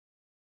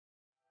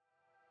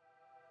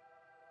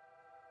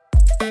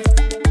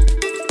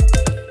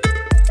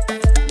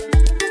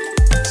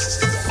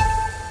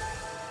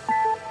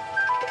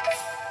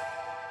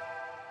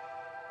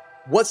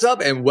What's up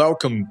and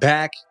welcome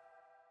back.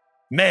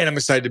 Man, I'm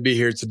excited to be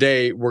here.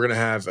 Today, we're going to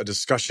have a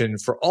discussion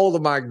for all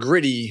of my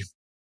gritty,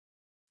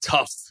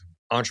 tough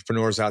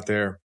entrepreneurs out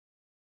there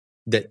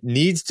that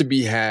needs to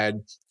be had.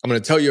 I'm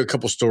going to tell you a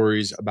couple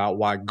stories about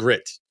why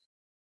grit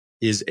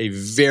is a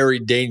very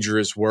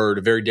dangerous word,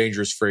 a very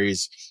dangerous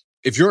phrase.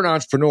 If you're an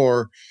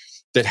entrepreneur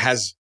that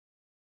has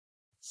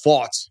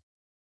fought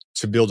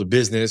to build a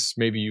business,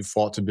 maybe you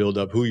fought to build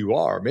up who you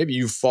are, maybe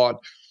you fought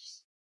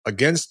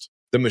against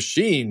the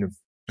machine.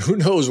 Who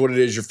knows what it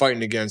is you're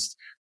fighting against?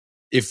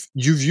 If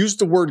you've used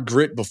the word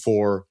grit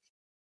before,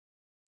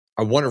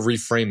 I want to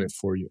reframe it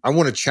for you. I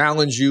want to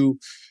challenge you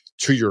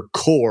to your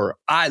core.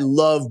 I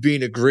love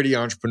being a gritty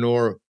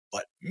entrepreneur,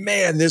 but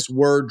man, this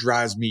word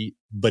drives me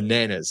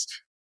bananas.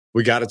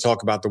 We got to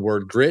talk about the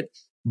word grit.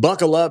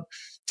 Buckle up,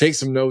 take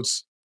some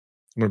notes.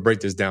 I'm going to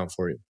break this down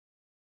for you.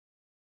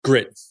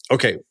 Grit.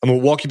 Okay, I'm going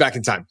to walk you back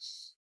in time.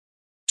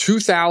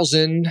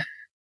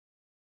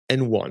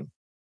 2001.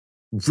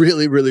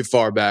 Really, really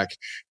far back.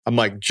 I'm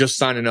like just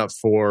signing up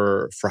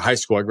for high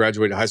school. I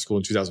graduated high school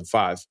in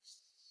 2005.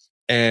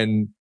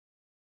 And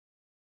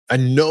I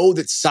know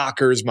that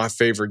soccer is my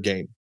favorite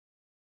game.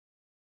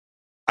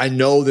 I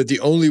know that the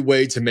only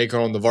way to make it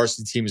on the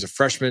varsity team as a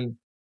freshman,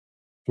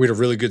 we had a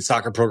really good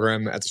soccer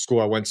program at the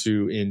school I went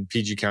to in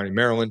PG County,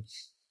 Maryland.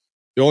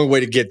 The only way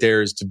to get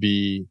there is to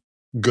be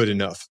good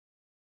enough.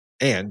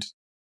 And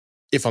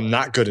if I'm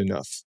not good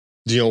enough,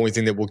 the only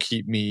thing that will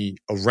keep me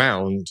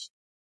around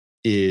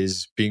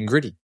is being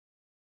gritty.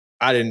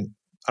 I don't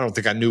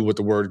think I knew what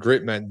the word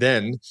grit meant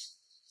then,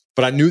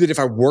 but I knew that if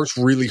I worked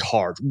really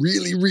hard,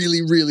 really,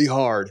 really, really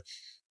hard,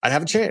 I'd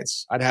have a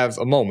chance. I'd have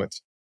a moment.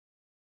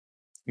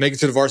 Make it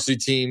to the varsity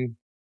team,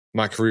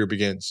 my career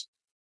begins.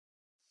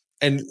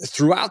 And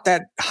throughout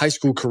that high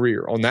school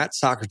career on that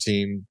soccer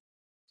team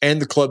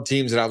and the club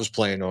teams that I was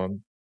playing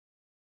on,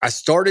 I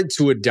started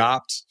to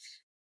adopt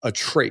a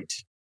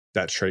trait.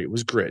 That trait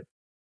was grit.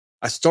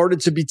 I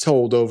started to be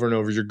told over and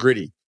over, you're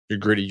gritty. You're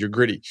gritty, you're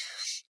gritty.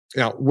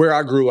 Now, where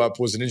I grew up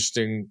was an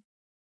interesting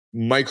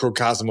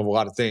microcosm of a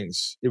lot of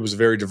things. It was a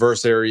very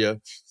diverse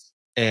area,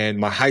 and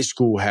my high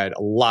school had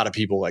a lot of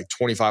people, like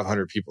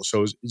 2,500 people.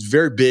 So it's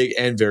very big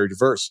and very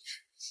diverse.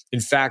 In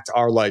fact,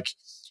 the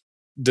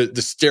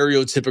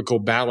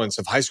stereotypical balance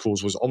of high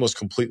schools was almost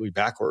completely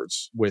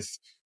backwards with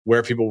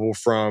where people were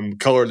from,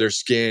 color of their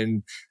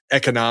skin,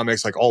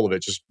 economics, like all of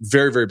it, just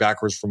very, very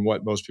backwards from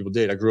what most people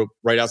did. I grew up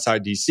right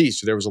outside DC,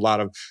 so there was a lot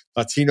of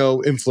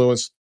Latino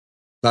influence,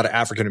 a lot of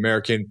African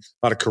American,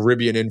 a lot of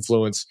Caribbean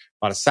influence,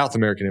 a lot of South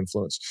American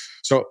influence.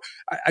 So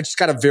I just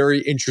got a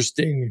very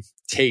interesting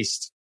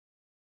taste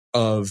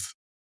of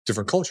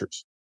different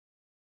cultures.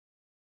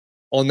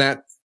 On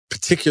that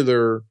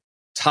particular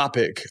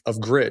topic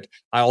of grit,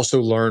 I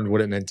also learned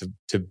what it meant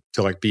to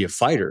like be a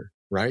fighter,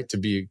 right? To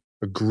be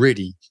a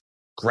gritty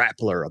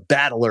grappler, a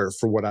battler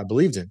for what I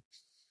believed in.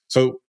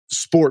 So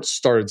sports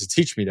started to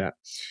teach me that.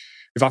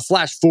 If I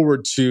flash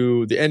forward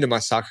to the end of my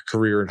soccer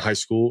career in high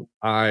school,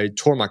 I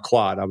tore my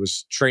quad. I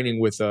was training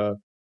with a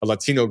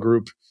Latino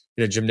group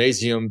in a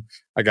gymnasium.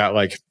 I got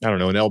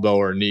an elbow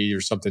or a knee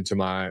or something to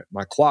my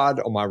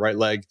quad on my right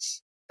leg,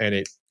 and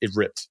it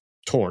ripped,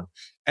 torn.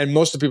 And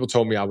most of the people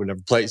told me I would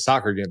never play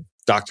soccer again.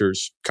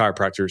 Doctors,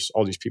 chiropractors,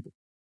 all these people.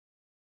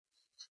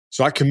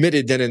 So I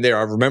committed then and there.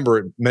 I remember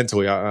it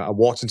mentally. I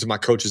walked into my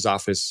coach's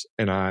office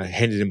and I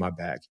handed him my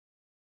bag.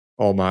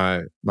 All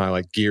my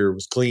gear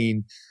was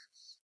clean.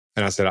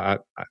 And I said, I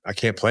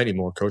can't play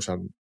anymore, coach.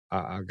 I'm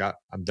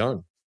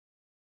done.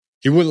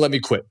 He wouldn't let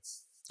me quit.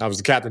 I was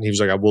the captain. He was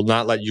like, I will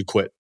not let you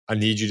quit. I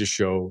need you to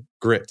show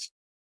grit.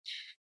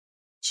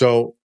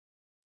 So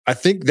I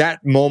think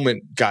that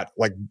moment got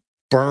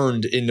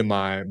burned into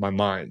my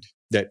mind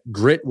that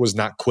grit was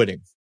not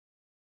quitting.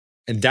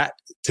 And that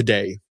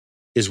today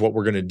is what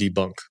we're going to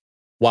debunk.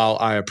 While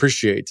I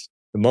appreciate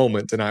the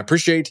moment and I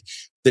appreciate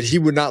that he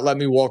would not let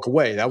me walk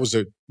away. That was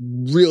a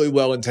really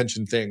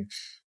well-intentioned thing.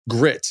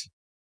 Grit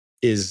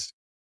is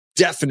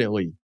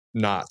definitely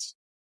not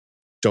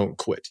don't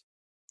quit.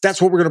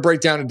 That's what we're going to break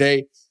down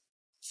today.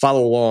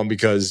 Follow along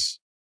because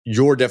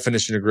your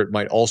definition of grit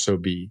might also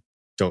be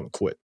don't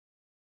quit.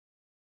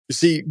 You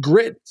see,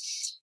 grit,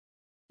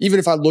 even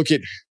if I look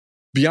at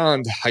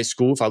beyond high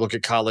school, if I look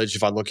at college,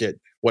 if I look at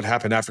what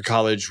happened after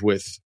college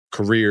with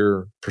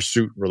career,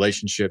 pursuit,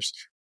 relationships,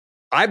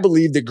 I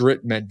believe that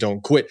grit meant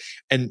don't quit.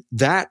 And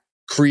that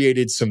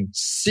created some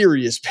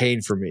serious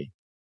pain for me.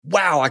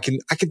 Wow, I can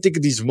think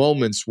of these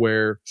moments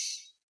where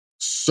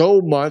so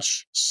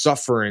much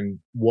suffering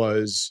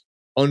was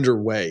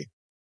underway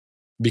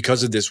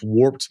because of this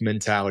warped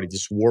mentality,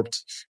 this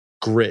warped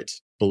grit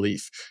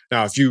belief.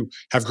 Now, if you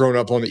have grown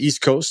up on the East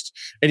Coast,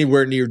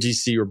 anywhere near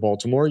DC or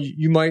Baltimore,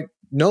 you might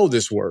know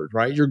this word,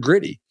 right? You're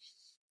gritty.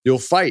 You'll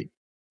fight.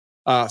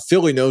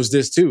 Philly knows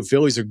this too.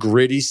 Philly's a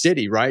gritty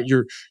city, right?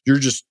 You're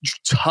just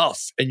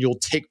tough and you'll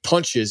take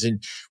punches.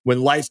 And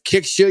when life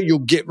kicks you, you'll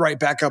get right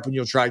back up and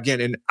you'll try again.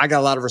 And I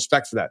got a lot of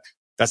respect for that.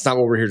 That's not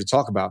what we're here to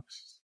talk about.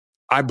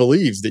 I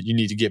believe that you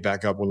need to get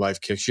back up when life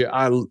kicks you.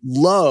 I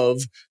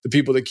love the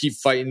people that keep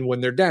fighting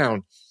when they're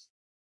down.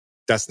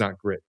 That's not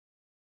grit.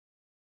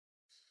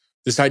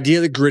 This idea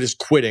that grit is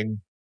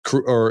quitting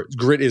or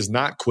grit is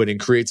not quitting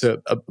creates a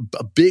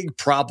big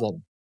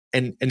problem.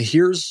 And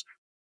here's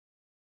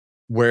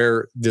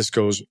where this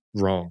goes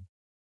wrong.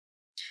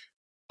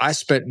 I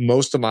spent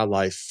most of my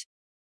life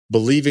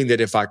believing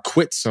that if I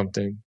quit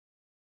something,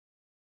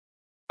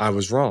 I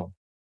was wrong.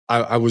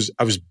 I was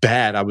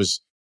bad. I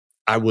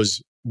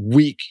was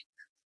weak.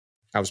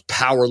 I was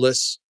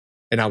powerless,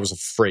 and I was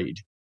afraid.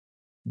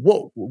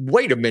 Whoa,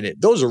 wait a minute.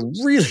 Those are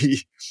really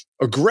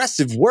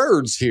aggressive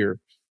words here.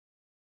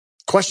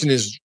 Question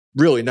is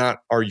really not,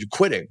 are you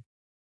quitting?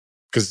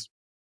 Because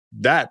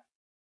that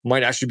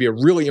might actually be a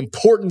really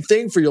important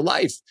thing for your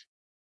life.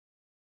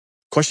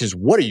 Question is,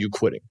 what are you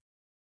quitting?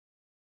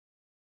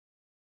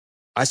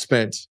 I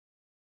spent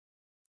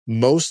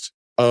most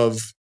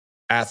of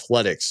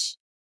athletics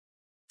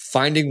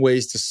finding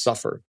ways to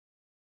suffer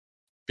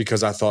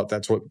because I thought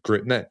that's what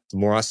grit meant. The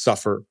more I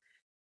suffer,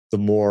 the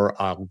more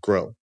I'll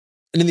grow.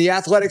 And in the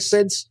athletic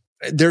sense,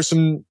 there's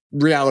some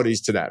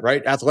realities to that,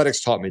 right?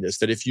 Athletics taught me this,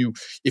 that if you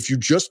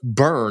just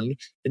burn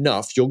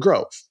enough, you'll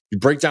grow. You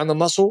break down the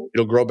muscle,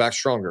 it'll grow back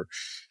stronger.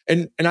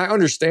 And I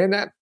understand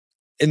that.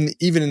 And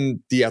even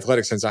in the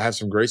athletic sense, I have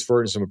some grace for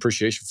it and some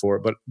appreciation for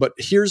it. But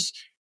here's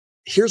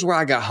where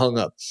I got hung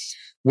up.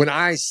 When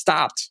I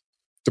stopped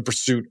the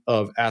pursuit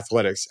of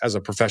athletics as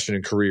a profession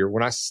and career,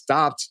 when I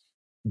stopped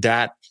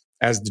that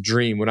as the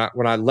dream, when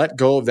I let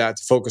go of that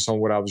to focus on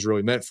what I was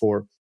really meant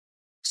for,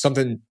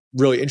 something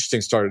really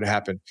interesting started to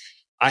happen.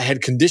 I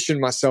had conditioned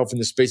myself in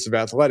the space of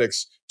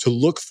athletics to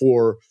look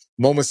for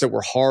moments that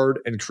were hard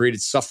and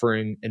created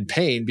suffering and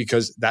pain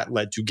because that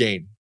led to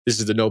gain. This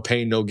is the no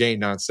pain, no gain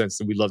nonsense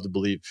that we love to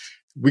believe.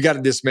 We got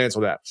to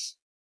dismantle that.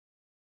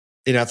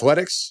 In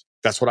athletics,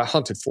 that's what I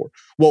hunted for.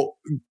 Well,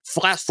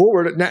 fast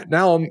forward,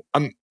 now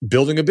I'm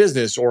building a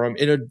business or I'm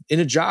in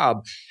a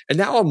job, and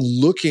now I'm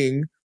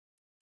looking,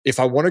 if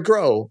I want to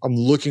grow, I'm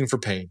looking for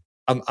pain.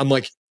 I'm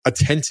like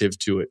attentive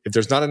to it. If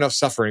there's not enough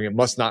suffering, it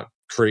must not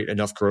create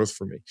enough growth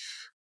for me.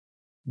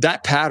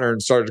 That pattern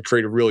started to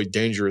create a really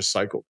dangerous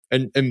cycle.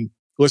 And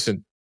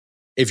listen,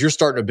 if you're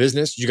starting a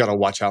business, you got to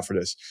watch out for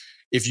this.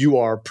 If you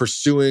are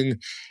pursuing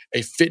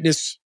a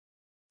fitness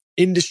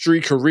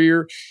industry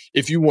career,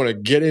 if you want to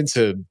get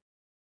into,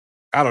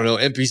 I don't know,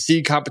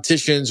 NPC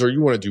competitions, or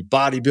you want to do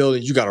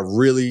bodybuilding, you got to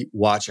really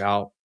watch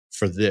out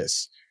for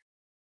this.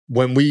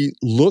 When we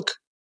look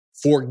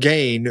for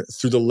gain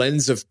through the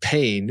lens of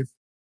pain,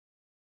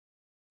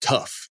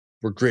 tough,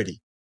 we're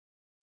gritty.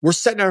 We're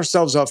setting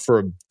ourselves up for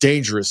a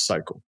dangerous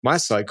cycle. My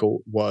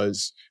cycle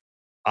was,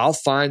 I'll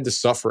find the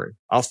suffering.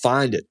 I'll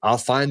find it. I'll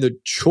find the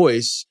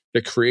choice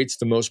that creates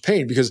the most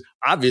pain, because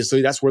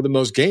obviously that's where the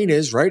most gain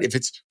is, right? If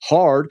it's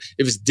hard,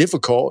 if it's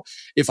difficult,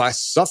 if I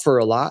suffer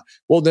a lot,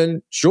 well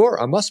then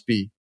sure, I must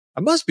be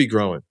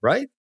growing,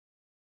 right?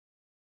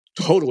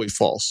 Totally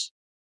false.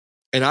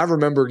 And I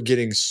remember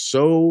getting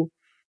so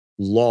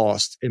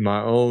lost in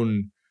my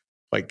own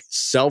like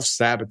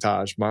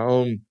self-sabotage, my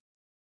own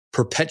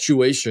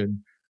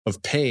perpetuation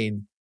of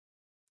pain,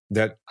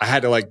 that I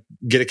had to like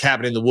get a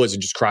cabin in the woods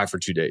and just cry for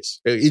 2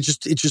 days. It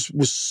just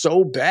was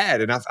so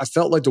bad. And I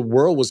felt like the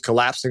world was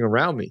collapsing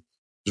around me.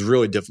 It was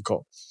really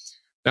difficult.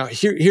 Now,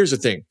 here's the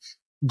thing.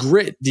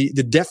 Grit, the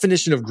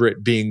definition of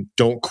grit being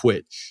don't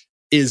quit,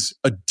 is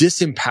a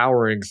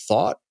disempowering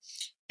thought.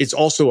 It's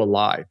also a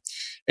lie.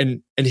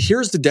 And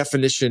here's the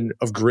definition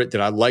of grit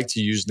that I like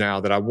to use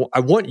now, that I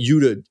want you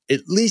to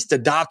at least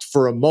adopt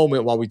for a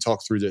moment while we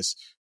talk through this.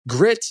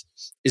 Grit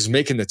is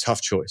making the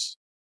tough choice.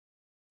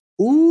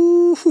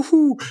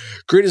 Ooh,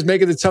 grit is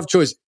making the tough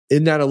choice.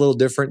 Isn't that a little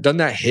different? Doesn't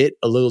that hit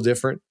a little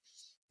different?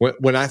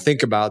 When I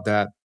think about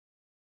that,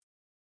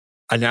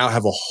 I now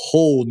have a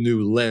whole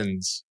new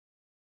lens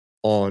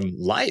on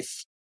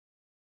life,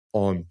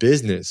 on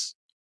business,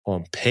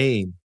 on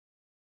pain.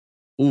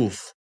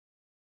 Oof.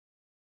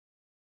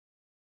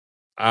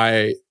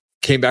 I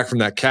came back from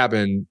that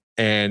cabin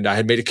and I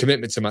had made a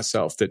commitment to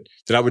myself that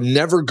I would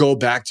never go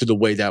back to the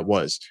way that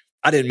was.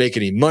 I didn't make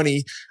any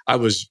money. I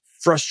was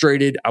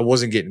frustrated. I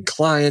wasn't getting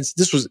clients.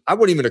 I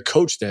wasn't even a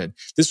coach then.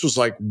 This was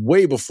like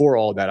way before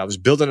all that. I was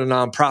building a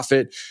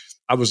nonprofit.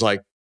 I was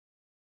like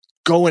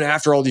going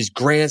after all these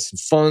grants and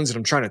funds, and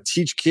I'm trying to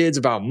teach kids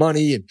about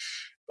money, and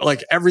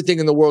like everything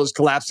in the world is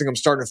collapsing. I'm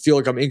starting to feel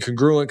like I'm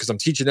incongruent because I'm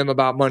teaching them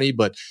about money,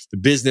 but the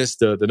business,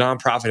 the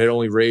nonprofit had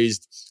only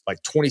raised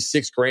like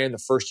 26 grand the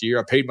first year.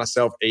 I paid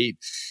myself 8.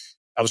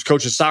 I was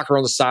coaching soccer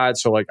on the side,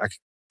 so like I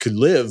could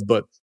live,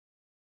 but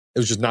it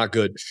was just not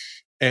good.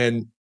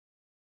 And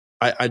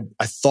I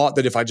thought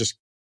that if I just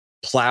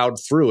plowed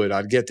through it,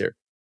 I'd get there.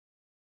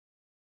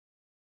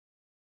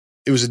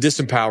 It was a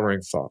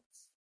disempowering thought.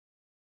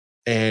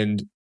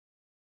 And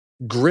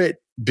grit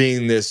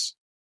being this,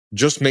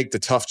 just make the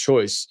tough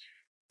choice.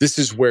 This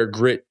is where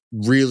grit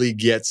really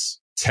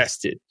gets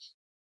tested.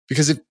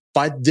 Because if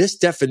by this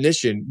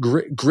definition,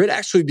 grit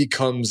actually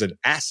becomes an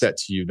asset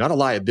to you, not a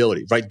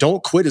liability, right?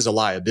 Don't quit is a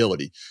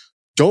liability.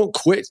 Don't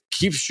quit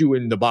keeps you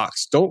in the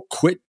box. Don't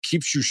quit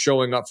keeps you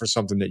showing up for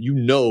something that you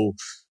know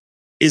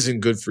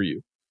isn't good for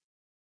you.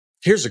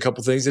 Here's a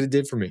couple things that it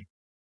did for me.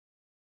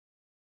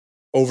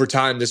 Over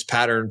time, this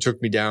pattern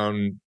took me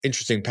down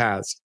interesting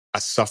paths. I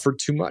suffered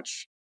too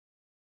much.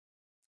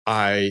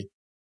 I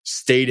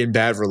stayed in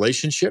bad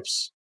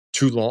relationships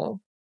too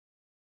long.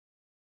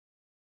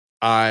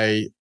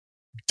 I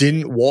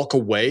didn't walk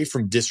away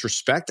from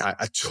disrespect.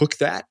 I took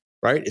that,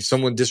 right? If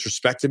someone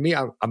disrespected me,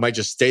 I might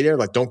just stay there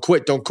like, don't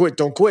quit, don't quit,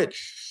 don't quit.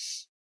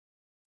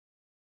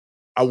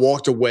 I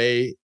walked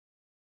away.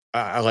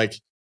 I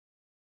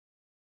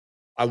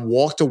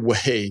walked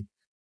away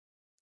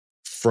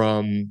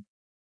from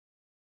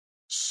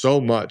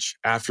so much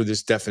after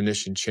this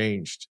definition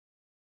changed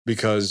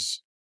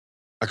because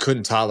I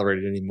couldn't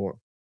tolerate it anymore.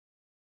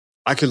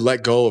 I could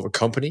let go of a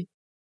company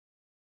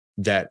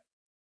that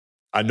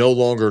I no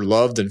longer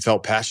loved and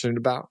felt passionate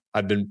about.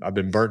 I've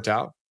been burnt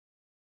out.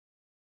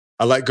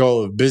 I let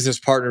go of business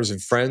partners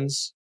and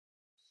friends.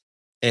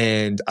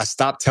 And I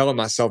stopped telling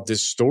myself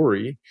this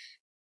story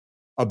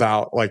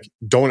about like,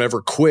 don't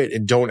ever quit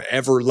and don't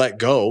ever let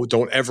go.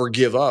 Don't ever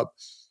give up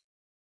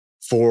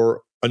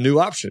for a new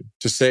option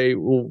to say,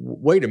 well,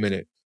 wait a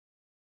minute.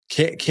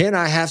 Can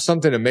I have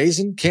something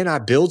amazing? Can I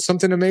build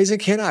something amazing?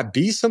 Can I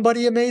be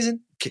somebody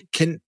amazing?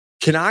 Can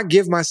I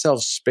give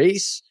myself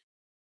space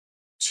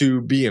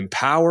to be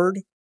empowered,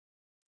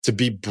 to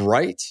be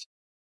bright,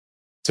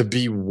 to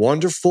be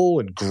wonderful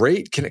and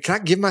great? Can I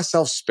give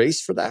myself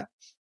space for that?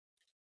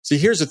 See,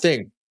 here's the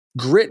thing.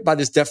 Grit, by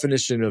this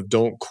definition of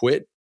don't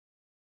quit,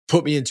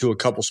 put me into a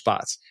couple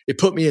spots. It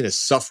put me into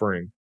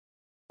suffering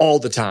all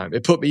the time.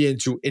 It put me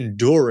into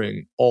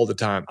enduring all the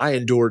time. I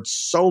endured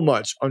so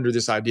much under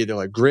this idea that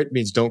like grit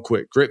means don't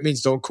quit. Grit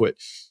means don't quit.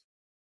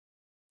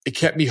 It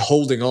kept me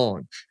holding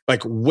on,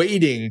 like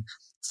waiting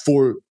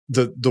for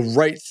the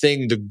right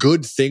thing, the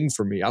good thing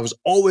for me. I was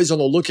always on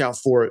the lookout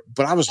for it,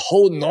 but I was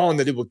holding on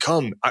that it would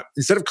come.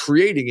 Instead of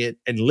creating it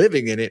and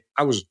living in it,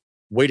 I was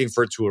waiting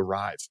for it to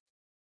arrive.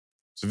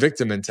 It's a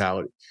victim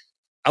mentality.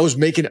 I was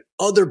making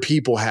other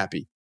people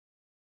happy.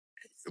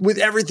 With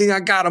everything I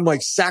got, I'm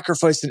like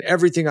sacrificing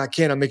everything I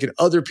can. I'm making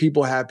other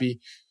people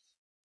happy.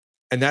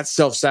 And that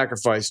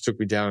self-sacrifice took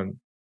me down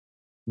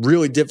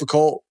really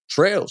difficult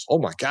trails. Oh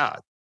my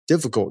God.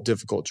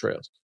 Difficult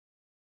trails.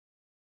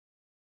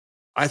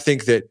 I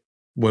think that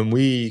when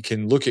we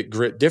can look at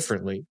grit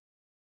differently,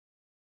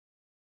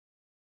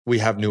 we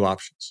have new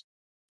options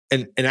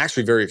and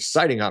actually very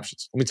exciting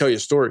options. Let me tell you a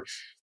story.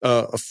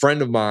 A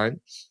friend of mine,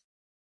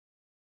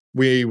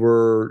 we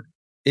were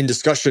in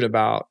discussion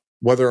about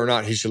whether or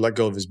not he should let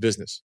go of his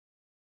business.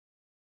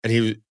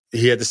 And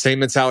he had the same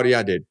mentality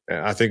I did.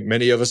 I think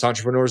many of us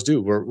entrepreneurs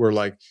do. We're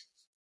like,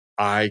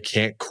 I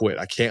can't quit.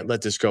 I can't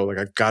let this go. Like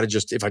I got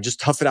to if I just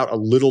tough it out a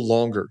little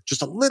longer,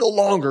 just a little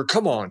longer,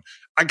 come on,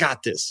 I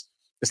got this.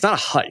 It's not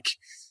a hike.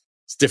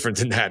 It's different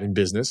than that in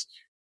business.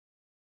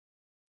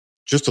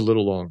 Just a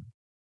little longer.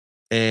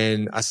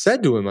 And I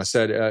said to him,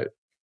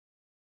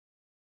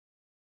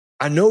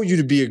 I know you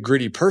to be a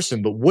gritty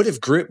person, but what if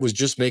grit was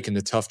just making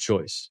the tough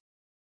choice?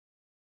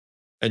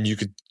 And you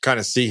could kind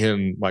of see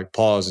him like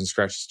pause and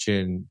scratch his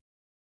chin.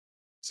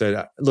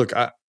 Said, look,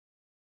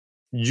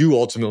 you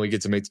ultimately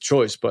get to make the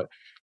choice. But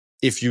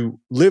if you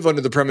live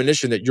under the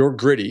premonition that you're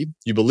gritty,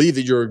 you believe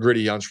that you're a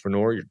gritty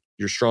entrepreneur,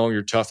 you're strong,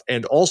 you're tough,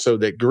 and also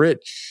that grit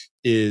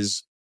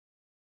is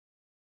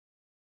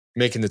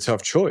making the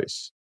tough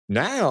choice.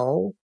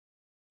 Now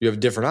you have a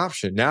different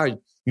option. Now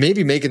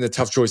maybe making the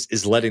tough choice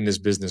is letting this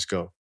business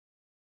go.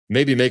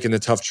 Maybe making the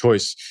tough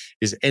choice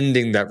is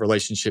ending that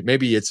relationship.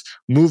 Maybe it's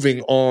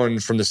moving on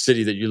from the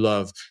city that you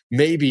love.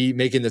 Maybe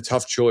making the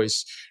tough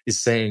choice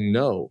is saying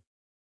no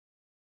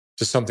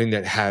to something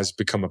that has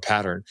become a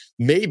pattern.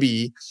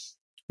 Maybe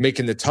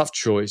making the tough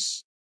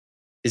choice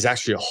is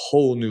actually a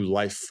whole new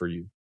life for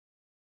you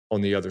on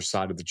the other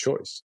side of the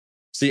choice.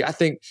 See, I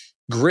think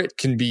grit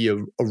can be a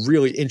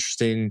really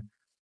interesting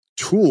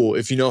tool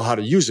if you know how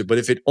to use it. But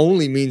if it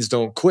only means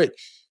don't quit,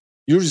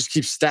 you'll just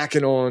keep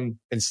stacking on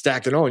and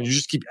stacking on. You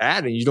just keep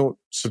adding. You don't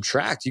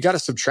subtract. You got to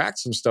subtract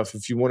some stuff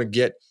if you want to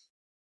get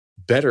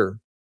better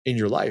in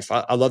your life.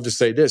 I love to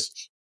say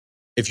this.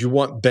 If you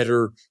want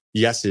better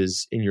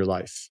yeses in your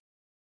life,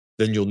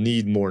 then you'll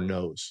need more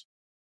no's.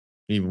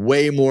 You need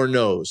way more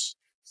no's.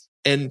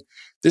 And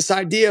this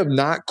idea of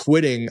not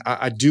quitting,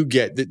 I do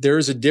get that there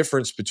is a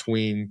difference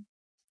between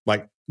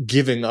like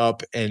giving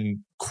up and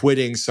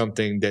quitting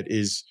something that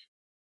is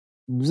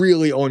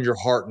really on your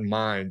heart and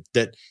mind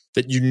that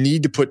you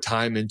need to put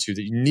time into,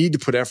 that you need to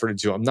put effort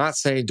into. I'm not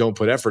saying don't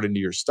put effort into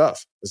your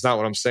stuff. That's not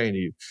what I'm saying to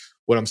you.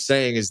 What I'm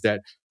saying is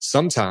that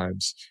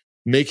sometimes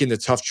making the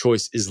tough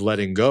choice is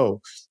letting go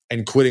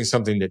and quitting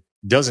something that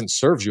doesn't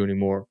serve you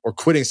anymore, or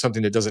quitting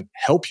something that doesn't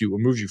help you or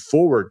move you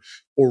forward,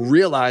 or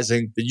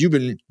realizing that you've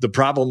been the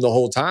problem the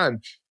whole time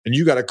and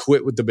you got to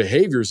quit with the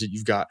behaviors that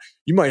you've got.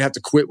 You might have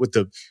to quit with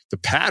the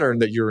pattern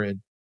that you're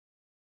in.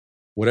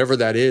 Whatever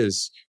that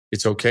is,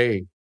 it's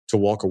okay to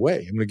walk away.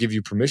 I'm going to give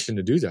you permission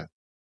to do that.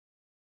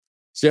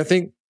 See, I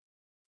think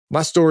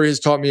my story has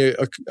taught me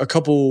a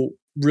couple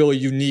really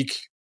unique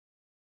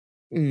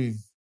and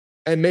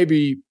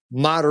maybe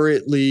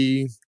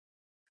moderately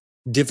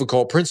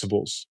difficult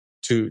principles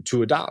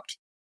to adopt.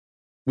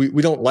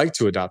 We don't like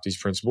to adopt these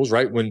principles,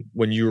 right?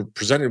 When you're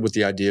presented with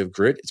the idea of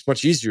grit, it's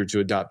much easier to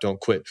adopt don't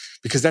quit,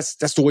 because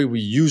that's the way we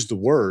use the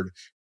word.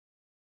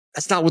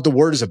 That's not what the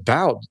word is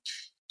about.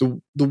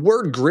 The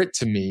word grit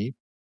to me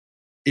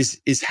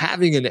is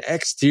having an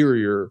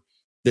exterior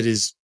that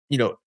is,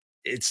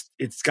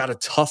 it's got a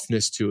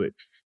toughness to it.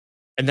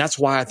 And that's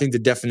why I think the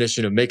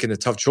definition of making the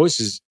tough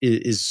choices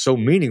is so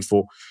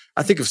meaningful.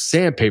 I think of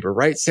sandpaper,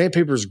 right?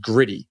 Sandpaper is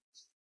gritty.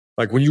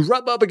 Like when you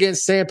rub up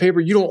against sandpaper,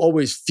 you don't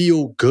always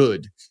feel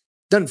good. It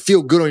doesn't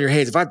feel good on your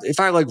hands. If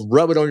I like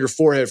rub it on your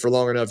forehead for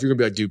long enough, you're gonna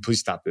be like, dude, please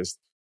stop this.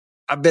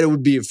 I bet it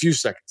would be a few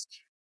seconds.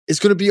 It's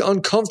gonna be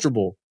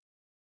uncomfortable.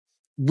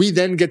 We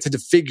then get to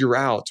figure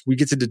out, we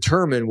get to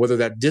determine whether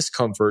that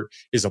discomfort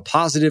is a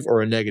positive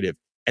or a negative.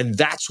 And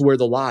that's where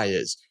the lie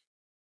is.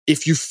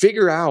 If you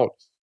figure out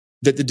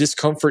that the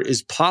discomfort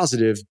is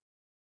positive,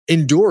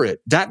 endure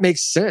it. That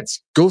makes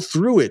sense. Go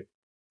through it.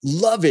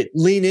 Love it.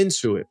 Lean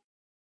into it.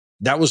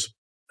 That was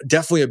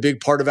definitely a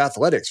big part of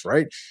athletics,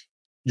 right?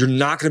 You're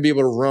not going to be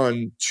able to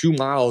run 2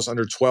 miles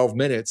under 12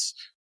 minutes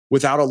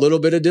without a little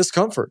bit of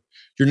discomfort.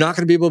 You're not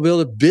going to be able to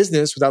build a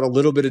business without a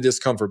little bit of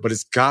discomfort, but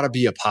it's got to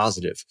be a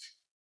positive.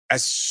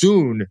 As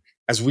soon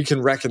as we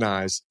can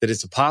recognize that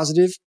it's a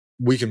positive,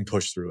 we can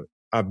push through it.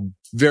 I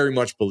very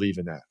much believe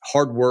in that.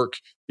 Hard work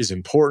is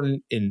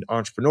important in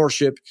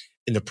entrepreneurship,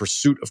 in the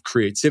pursuit of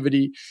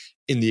creativity,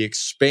 in the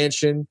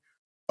expansion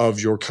of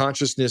your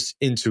consciousness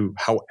into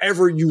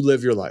however you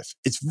live your life.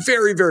 It's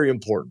very, very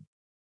important.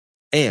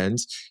 And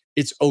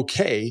it's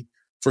okay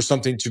for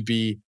something to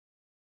be,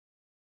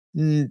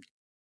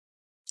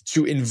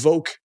 to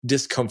invoke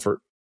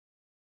discomfort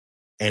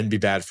and be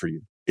bad for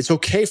you. It's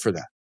okay for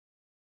that.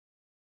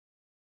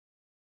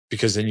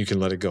 Because then you can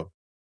let it go.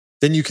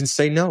 Then you can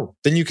say no.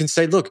 Then you can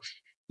say, look,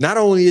 not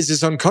only is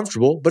this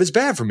uncomfortable, but it's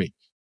bad for me.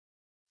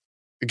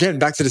 Again,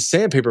 back to the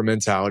sandpaper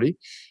mentality.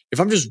 If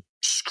I'm just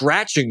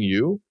scratching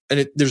you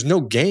and there's no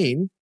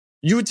gain,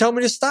 you would tell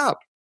me to stop.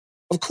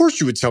 Of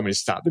course you would tell me to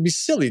stop. It'd be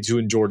silly to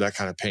endure that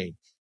kind of pain.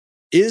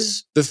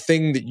 Is the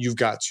thing that you've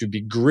got to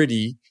be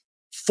gritty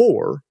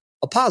for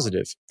a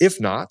positive?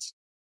 If not,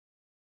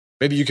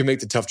 maybe you can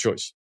make the tough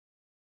choice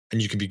and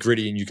you can be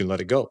gritty and you can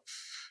let it go.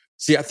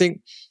 See, I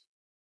think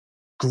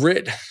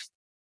grit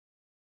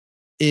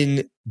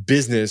in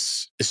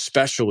business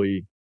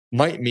especially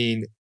might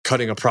mean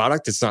cutting a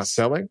product that's not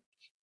selling,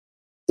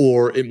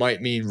 or it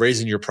might mean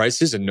raising your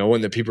prices and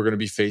knowing that people are going to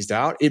be phased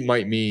out. It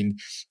might mean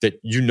that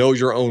you know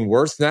your own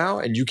worth now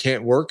and you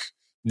can't work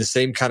in the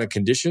same kind of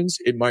conditions.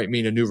 It might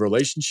mean a new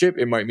relationship.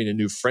 It might mean a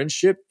new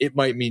friendship. It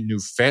might mean new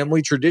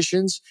family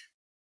traditions.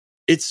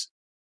 It's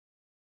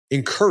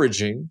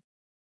encouraging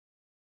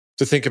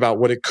to think about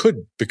what it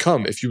could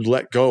become if you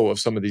let go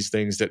of some of these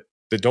things that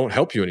don't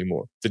help you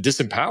anymore, that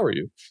disempower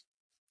you.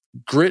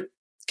 Grit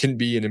can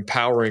be an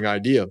empowering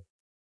idea.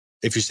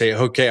 If you say,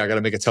 okay, I got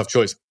to make a tough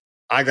choice.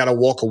 I got to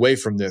walk away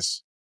from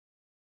this.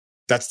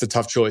 That's the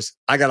tough choice.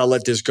 I got to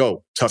let this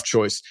go. Tough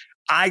choice.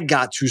 I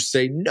got to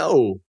say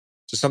no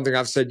to something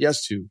I've said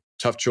yes to.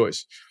 Tough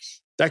choice.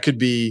 That could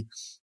be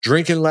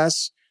drinking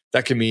less.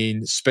 That could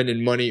mean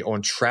spending money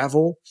on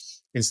travel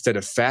instead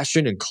of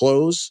fashion and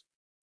clothes.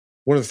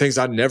 One of the things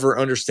I never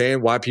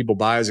understand why people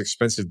buy is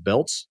expensive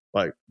belts.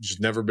 Like, just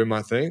never been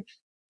my thing.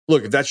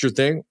 Look, if that's your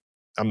thing,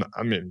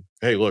 I'm in.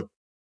 Hey, look,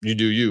 you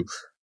do you.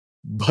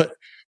 But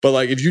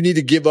like, if you need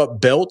to give up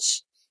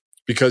belts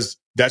because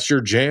that's your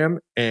jam,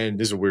 and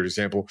this is a weird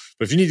example,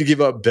 but if you need to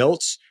give up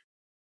belts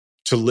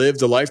to live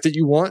the life that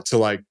you want, to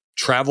like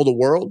travel the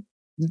world,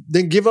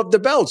 then give up the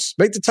belts.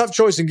 Make the tough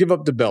choice and give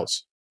up the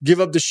belts. Give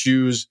up the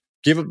shoes,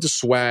 give up the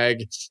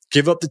swag,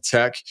 give up the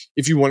tech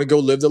if you want to go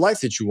live the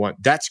life that you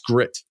want. That's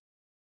grit.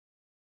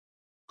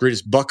 Grit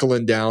is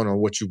buckling down on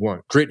what you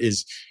want. Grit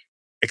is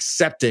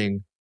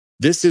accepting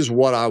this is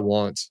what I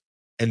want,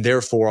 and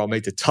therefore I'll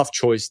make the tough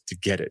choice to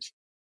get it.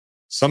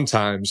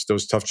 Sometimes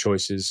those tough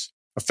choices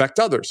affect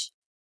others.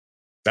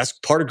 That's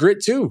part of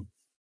grit too.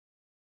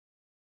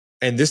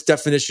 And this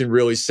definition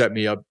really set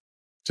me up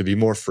to be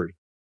more free.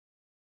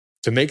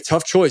 To make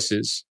tough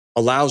choices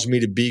allows me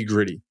to be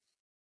gritty,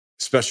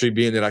 especially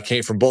being that I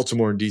came from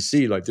Baltimore and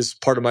DC. Like, this is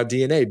part of my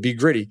DNA, be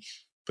gritty.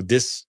 But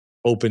this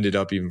opened it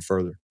up even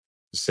further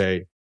to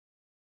say,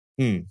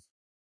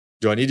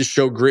 do I need to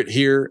show grit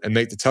here and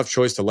make the tough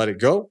choice to let it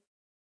go?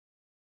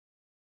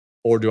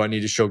 Or do I need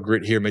to show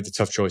grit here, make the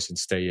tough choice and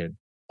stay in?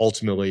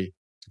 Ultimately,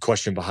 the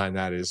question behind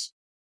that is,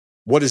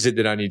 what is it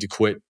that I need to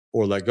quit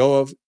or let go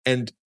of?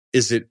 And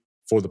is it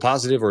for the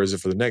positive or is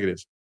it for the negative?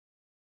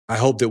 I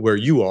hope that where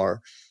you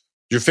are,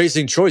 you're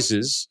facing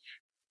choices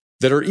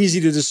that are easy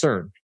to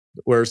discern,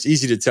 where it's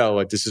easy to tell,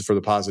 like, this is for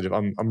the positive.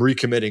 I'm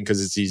recommitting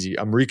because it's easy.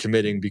 I'm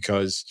recommitting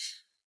because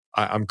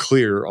I'm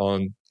clear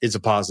on it's a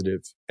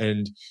positive.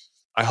 And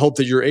I hope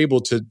that you're able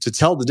to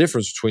tell the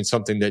difference between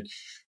something that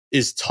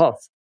is tough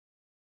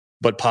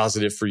but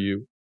positive for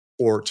you,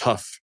 or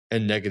tough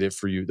and negative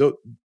for you.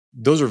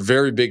 Those are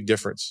very big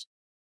difference.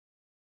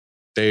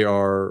 they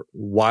are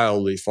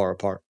wildly far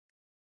apart.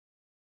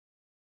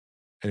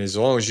 And as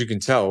long as you can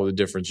tell the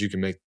difference, you can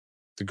make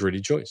the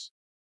gritty choice.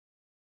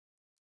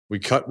 We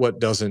cut what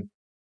doesn't,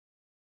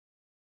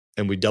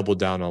 and we double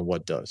down on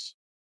what does.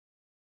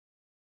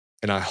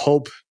 And I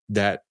hope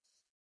that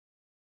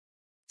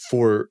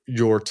for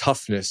your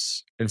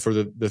toughness and for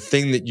the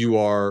thing that you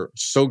are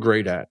so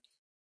great at,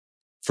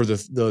 for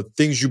the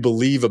things you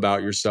believe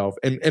about yourself,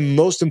 and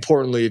most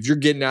importantly, if you're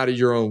getting out of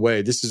your own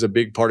way, this is a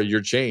big part of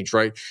your change,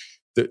 right?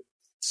 That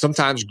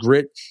sometimes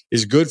grit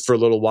is good for a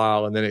little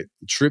while, and then it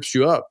trips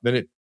you up. Then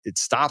it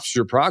stops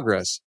your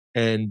progress.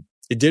 And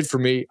it did for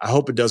me. I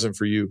hope it doesn't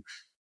for you.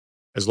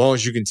 As long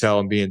as you can tell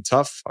I'm being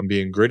tough, I'm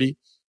being gritty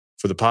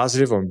for the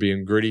positive, I'm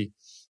being gritty,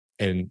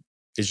 and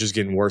it's just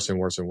getting worse and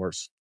worse and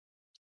worse.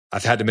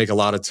 I've had to make a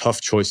lot of tough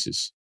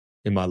choices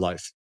in my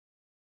life.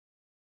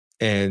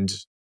 And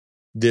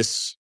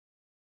this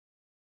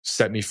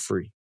set me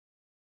free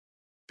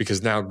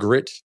because now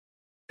grit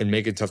and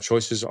making tough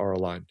choices are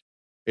aligned.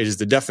 It is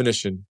the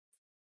definition,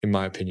 in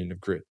my opinion, of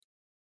grit,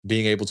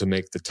 being able to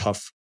make the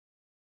tough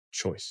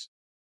choice.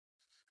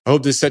 I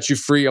hope this sets you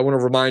free. I want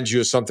to remind you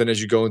of something as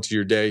you go into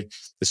your day,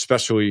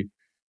 especially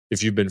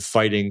if you've been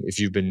fighting, if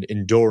you've been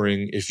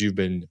enduring, if you've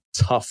been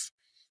tough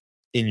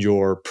in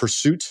your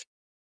pursuit.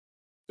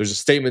 There's a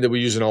statement that we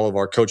use in all of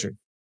our coaching.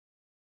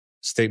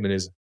 Statement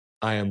is,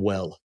 I am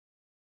well.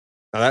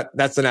 Now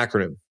that's an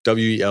acronym.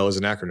 WEL is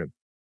an acronym.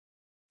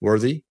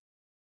 Worthy,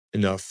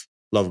 enough,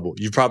 lovable.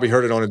 You've probably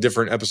heard it on a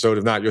different episode.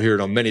 If not, you'll hear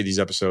it on many of these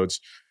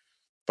episodes.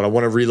 But I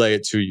want to relay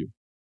it to you.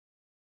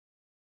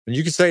 And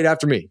you can say it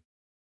after me.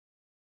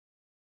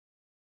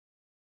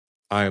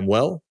 I am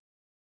well.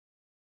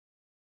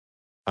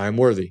 I am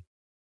worthy.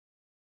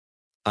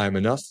 I am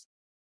enough.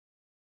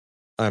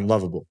 I am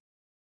lovable.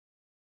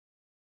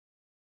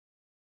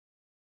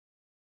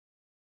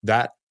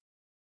 That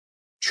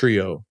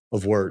trio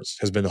of words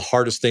has been the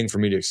hardest thing for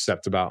me to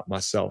accept about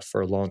myself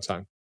for a long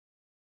time.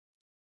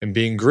 And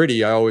being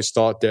gritty, I always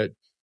thought that,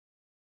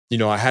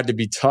 I had to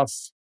be tough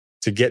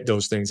to get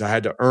those things. I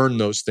had to earn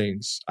those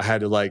things. I had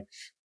to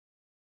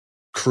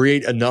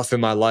create enough in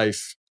my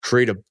life,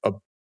 create a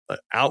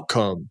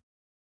outcome,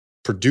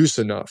 produce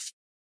enough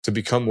to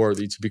become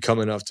worthy, to become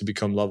enough, to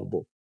become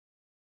lovable.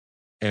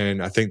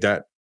 And I think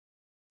that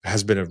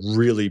has been a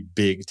really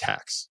big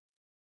tax.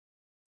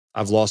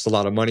 I've lost a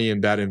lot of money in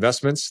bad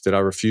investments that I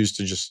refuse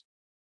to just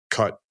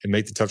cut and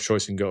make the tough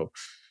choice and go.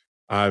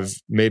 I've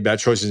made bad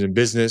choices in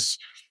business.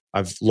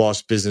 I've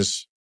lost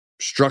business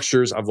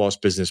structures. I've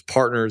lost business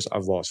partners.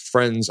 I've lost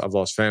friends. I've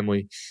lost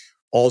family,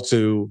 all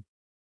to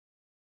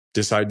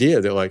this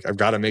idea that I've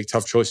got to make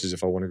tough choices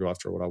if I want to go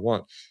after what I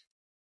want.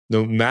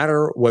 No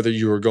matter whether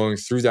you are going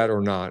through that or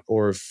not,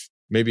 or if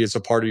maybe it's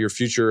a part of your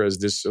future as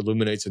this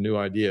illuminates a new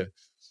idea,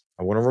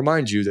 I want to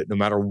remind you that no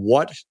matter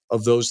what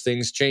of those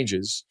things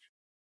changes,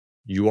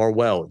 you are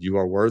well, you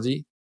are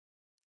worthy,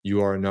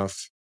 you are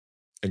enough,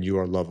 and you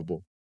are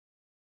lovable.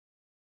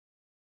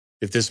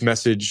 If this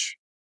message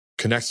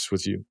connects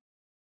with you,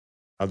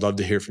 I'd love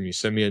to hear from you.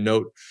 Send me a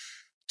note.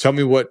 Tell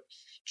me what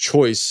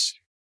choice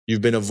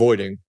you've been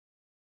avoiding,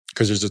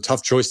 because there's a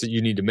tough choice that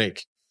you need to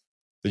make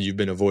that you've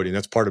been avoiding.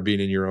 That's part of being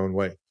in your own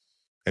way.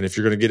 And if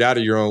you're going to get out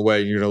of your own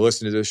way and you're going to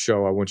listen to this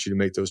show, I want you to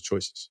make those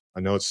choices.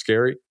 I know it's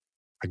scary.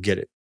 I get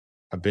it.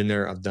 I've been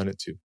there. I've done it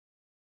too.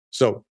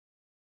 So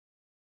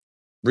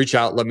reach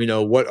out. Let me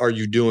know, what are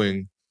you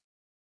doing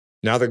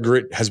now that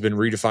grit has been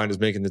redefined as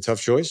making the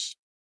tough choice?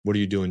 What are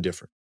you doing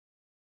different?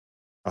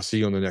 I'll see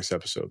you on the next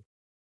episode.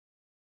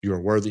 You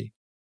are worthy.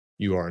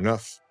 You are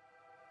enough.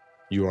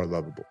 You are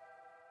lovable.